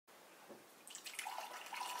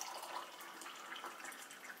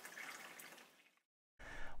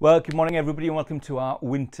Well, good morning everybody and welcome to our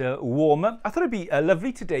winter warmer. I thought it'd be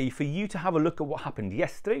lovely today for you to have a look at what happened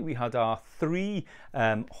yesterday. We had our three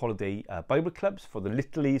holiday Bible clubs for the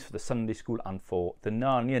Littleys, for the Sunday school and for the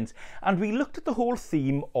Narnians. And we looked at the whole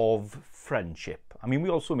theme of friendship. I mean, we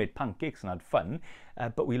also made pancakes and had fun,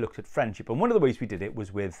 but we looked at friendship. And one of the ways we did it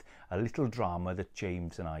was with a little drama that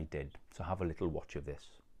James and I did. So have a little watch of this.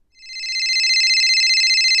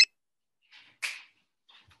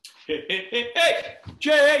 Hey,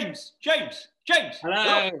 James!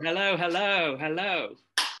 Hello.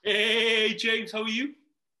 Hey, James, how are you?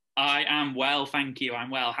 I am well, thank you. I'm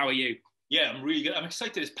well. How are you? Yeah, I'm really good. I'm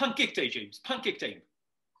excited. It's Pancake Day, James. Pancake Day.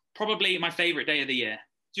 Probably my favourite day of the year.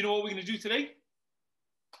 Do you know what we're going to do today?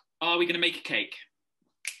 Are we going to make a cake?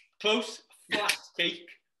 Close, flat cake,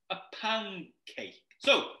 a pancake.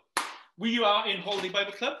 So, we are in Holiday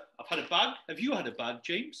Bible Club. I've had a bag. Have you had a bag,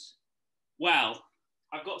 James? Well,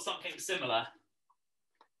 I've got something similar.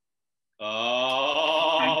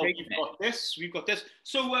 Oh, we've got this.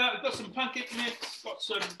 So we've got some pancake mix, got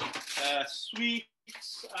some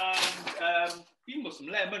sweets, and even got some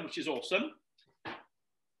lemon, which is awesome.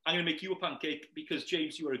 I'm going to make you a pancake because,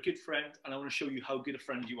 James, you are a good friend, and I want to show you how good a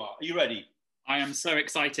friend you are. Are you ready? I am so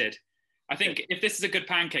excited. I think if this is a good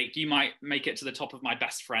pancake, you might make it to the top of my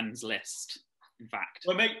best friends list. In fact,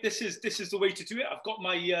 well, mate, this is the way to do it. I've got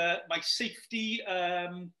my my safety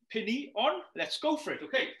pinny on. Let's go for it.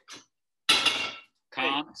 Okay.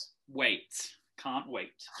 Can't wait.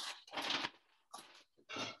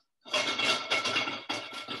 I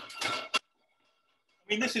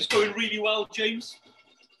mean, this is going really well, James.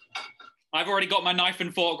 I've already got my knife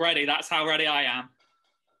and fork ready. That's how ready I am.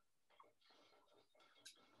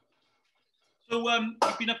 So,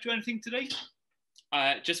 you've been up to anything today?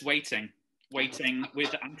 Just waiting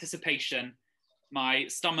with anticipation. My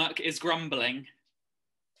stomach is grumbling.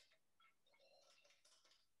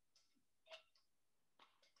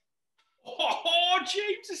 Oh,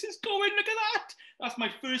 James, this is going. Look at that. That's my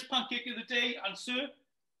first pancake of the day. And, sir,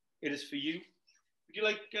 it is for you. Would you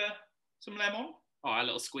like some lemon? Oh, a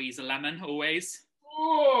little squeeze of lemon, always.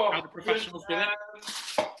 Oh, how the professionals do it.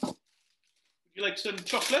 Would you like some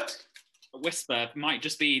chocolate? A Whisper might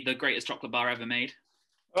just be the greatest chocolate bar ever made.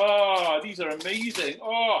 Oh, these are amazing.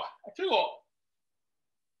 Oh, I tell you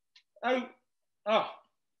what.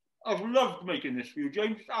 I've loved making this for you,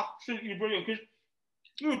 James. It's absolutely brilliant because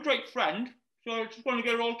you're a great friend. So I just want to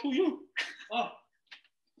get it all to you.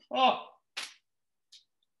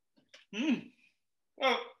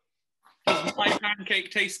 Does my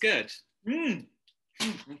pancake taste good? Oh,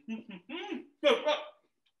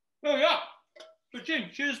 yeah. So,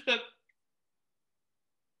 James, here's the...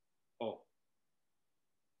 Oh.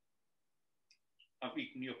 I've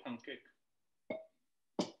eaten your pancake.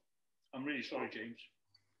 I'm really sorry, James.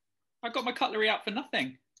 I got my cutlery out for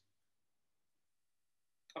nothing.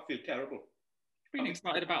 I feel terrible. Been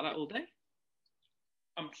excited about that all day.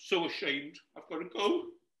 I'm so ashamed. I've got to go.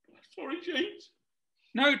 Sorry, James.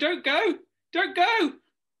 No, don't go. Don't go.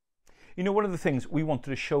 You know, one of the things we wanted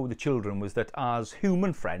to show the children was that as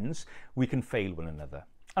human friends, we can fail one another.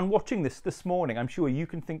 And watching this morning, I'm sure you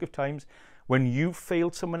can think of times when you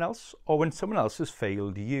failed someone else or when someone else has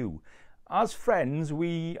failed you. As friends,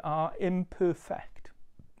 we are imperfect.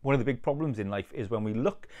 One of the big problems in life is when we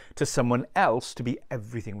look to someone else to be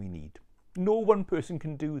everything we need. No one person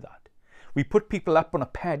can do that. We put people up on a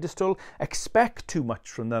pedestal, expect too much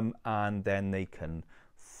from them, and then they can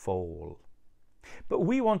fall. But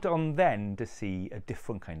we want on then to see a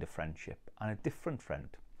different kind of friendship and a different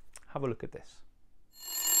friend. Have a look at this.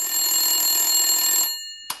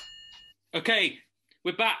 Okay,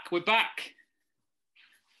 we're back.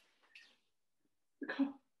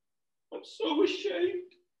 I'm so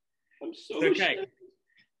ashamed. Ashamed.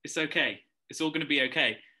 It's okay. It's all going to be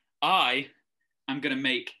okay. I am going to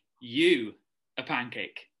make you a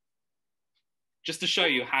pancake. Just to show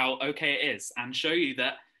you how okay it is and show you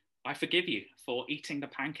that I forgive you for eating the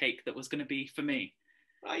pancake that was going to be for me.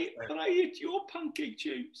 Can I eat your pancake,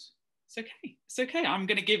 James? It's okay. It's okay. I'm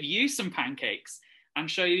going to give you some pancakes and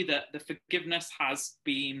show you that the forgiveness has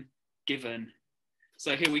been given.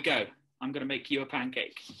 So here we go. I'm going to make you a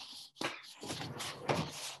pancake.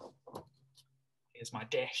 Here's my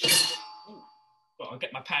dish. But I'll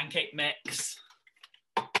get my pancake mix.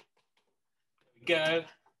 There we go.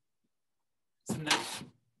 It's in there.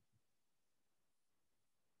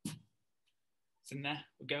 It's in there.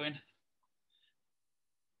 We're going.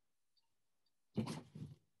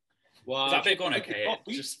 Wow. Is that bit gone okay?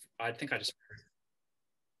 I think I just...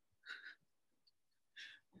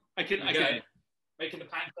 I can. Making the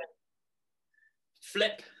pancake.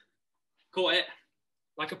 Flip. Caught it.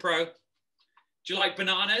 Like a pro. Do you like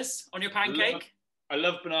bananas on your pancake? I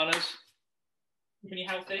love bananas. Keeping you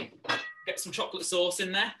healthy? Get some chocolate sauce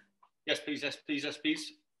in there. Yes, please, yes, please, yes,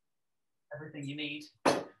 please. Everything you need.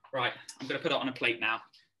 Right, I'm going to put it on a plate now.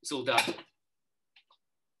 It's all done.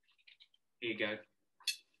 Here you go.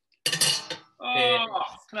 Oh,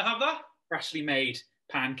 can I have that? Freshly made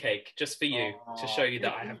pancake, just for you, to show you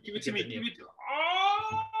that I have. Give it to me. Give it to me.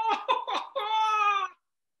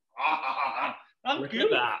 Thank you.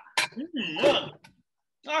 Look at that.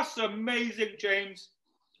 That's amazing, James.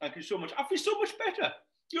 Thank you so much. I feel so much better.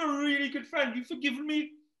 You're a really good friend. You've forgiven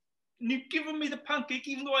me. And you've given me the pancake,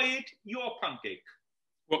 even though I ate your pancake.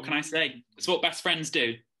 What can I say? It's what best friends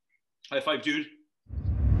do. High five, dude.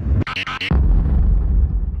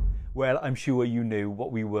 Well, I'm sure you knew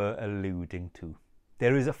what we were alluding to.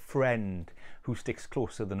 There is a friend who sticks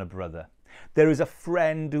closer than a brother. There is a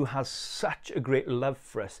friend who has such a great love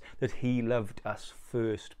for us that he loved us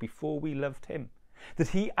first before we loved him. That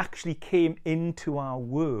he actually came into our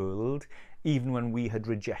world even when we had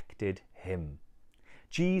rejected him.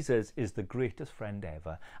 Jesus is the greatest friend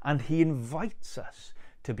ever, and he invites us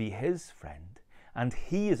to be his friend, and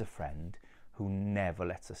he is a friend who never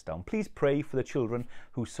lets us down. Please pray for the children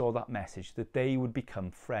who saw that message, that they would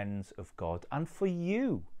become friends of God. And for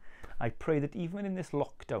you, I pray that even in this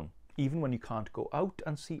lockdown, even when you can't go out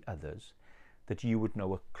and see others, that you would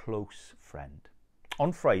know a close friend.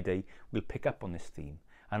 On Friday, we'll pick up on this theme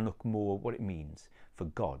and look more at what it means for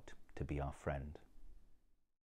God to be our friend.